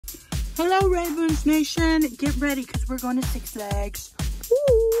Hello, Ravens Nation. Get ready because we're going to Six Flags.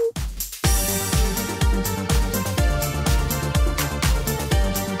 Woo!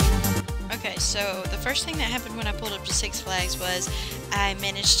 Okay, so the first thing that happened when I pulled up to Six Flags was I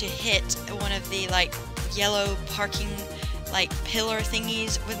managed to hit one of the yellow parking pillar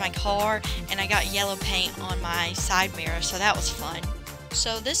thingies with my car, and I got yellow paint on my side mirror, so that was fun.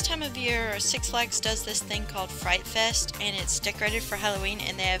 So this time of year, Six Flags does this thing called Fright Fest, and it's decorated for Halloween,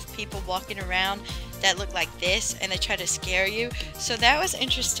 and they have people walking around that look like this, and they try to scare you. So that was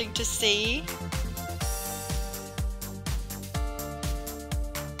interesting to see.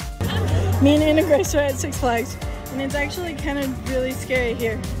 Me and Anna Grace are at Six Flags, and it's actually kind of really scary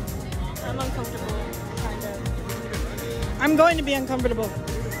here. I'm uncomfortable, kind of. I'm going to be uncomfortable.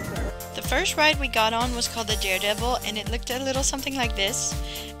 The first ride we got on was called the Daredevil, and it looked a little something like this.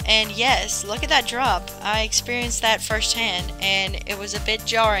 And yes, look at that drop. I experienced that firsthand, and it was a bit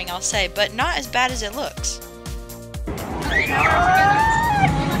jarring, I'll say, but not as bad as it looks.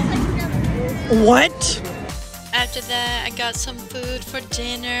 What? After that, I got some food for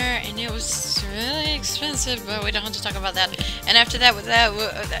dinner, and it was really expensive, but we don't have to talk about that. And after that,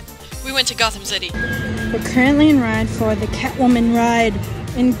 we went to Gotham City. We're currently in line for the Catwoman ride.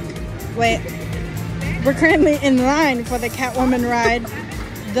 We're currently in line for the Catwoman ride,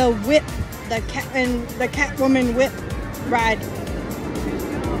 the Catwoman whip ride.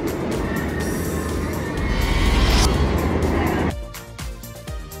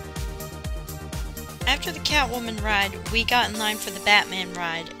 After the Catwoman ride, we got in line for the Batman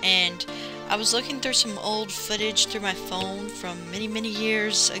ride, and I was looking through some old footage through my phone from many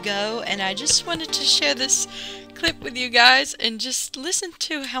years ago, and I just wanted to share this clip with you guys and just listen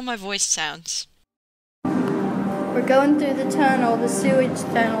to how my voice sounds. We're going through the tunnel, the sewage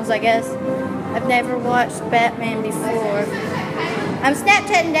tunnels, I guess. I've never watched Batman before. I'm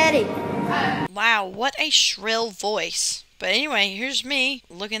Snapchatting Daddy. Wow, what a shrill voice. But anyway, here's me,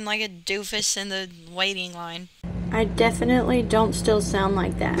 looking like a doofus in the waiting line. I definitely don't still sound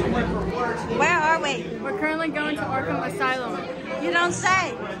like that. Where are we? We're currently going to Arkham Asylum. You don't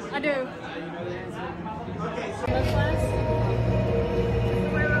say. I do.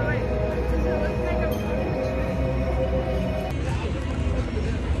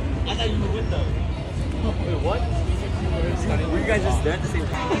 I thought you were with them. Wait, what? Were you guys just there at the same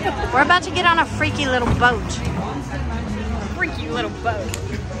time? We're about to get on a freaky little boat. Freaky little boat.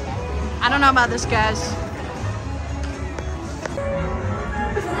 I don't know about this, guys.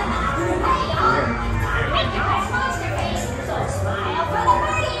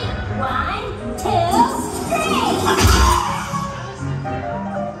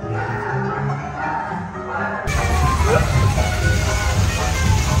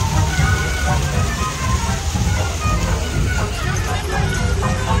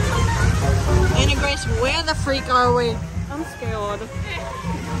 Anna Grace, where the freak are we? I'm scared.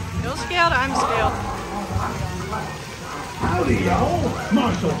 You're scared? I'm scared. Howdy, y'all.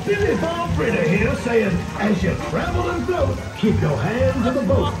 Marshal Billy Bob Fritter here saying, as you travel and float, keep your hands on the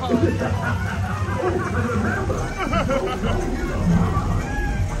boat.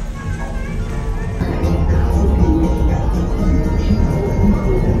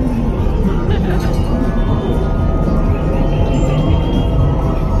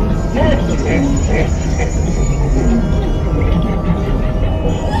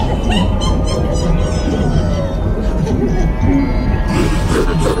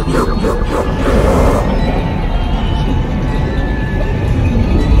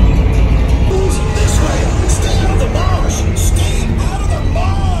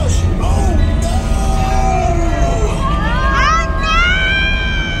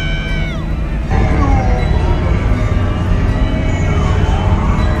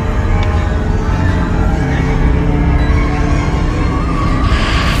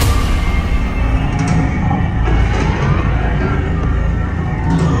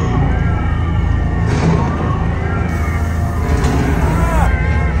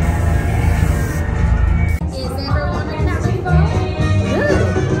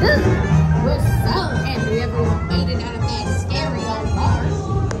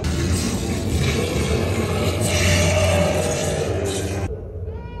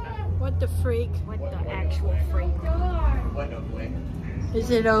 Freak. What the actual freak? Is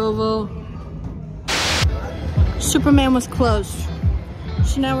it oval? Superman was closed.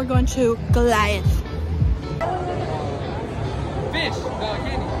 So now we're going to Goliath. Fish!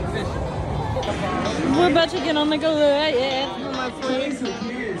 Candy! Fish! We're about to get on the Goliath. Oh, my friends.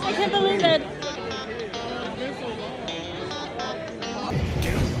 I can't believe it.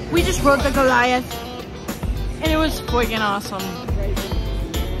 We just rode the Goliath. And it was freaking awesome.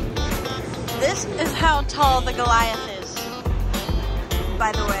 This is how tall the Goliath is,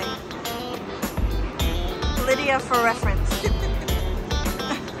 by the way. Lydia for reference.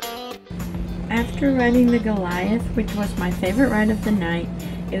 After riding the Goliath, which was my favorite ride of the night,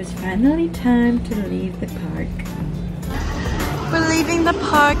 it was finally time to leave the park. We're leaving the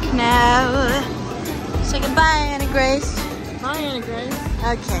park now. Say goodbye, Anna Grace. Bye, Anna Grace.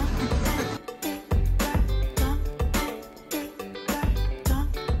 Okay.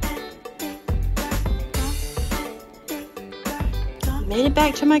 Made it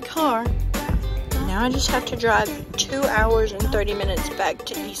back to my car. Now I just have to drive 2 hours and 30 minutes back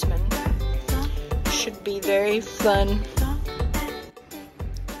to Eastman. Should be very fun.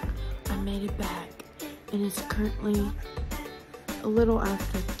 I made it back, and it's currently a little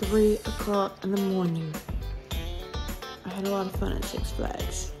after 3 o'clock in the morning. I had a lot of fun at Six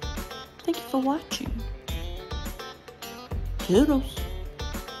Flags. Thank you for watching. Toodles.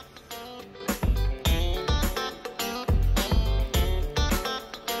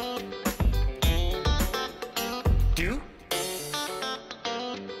 Do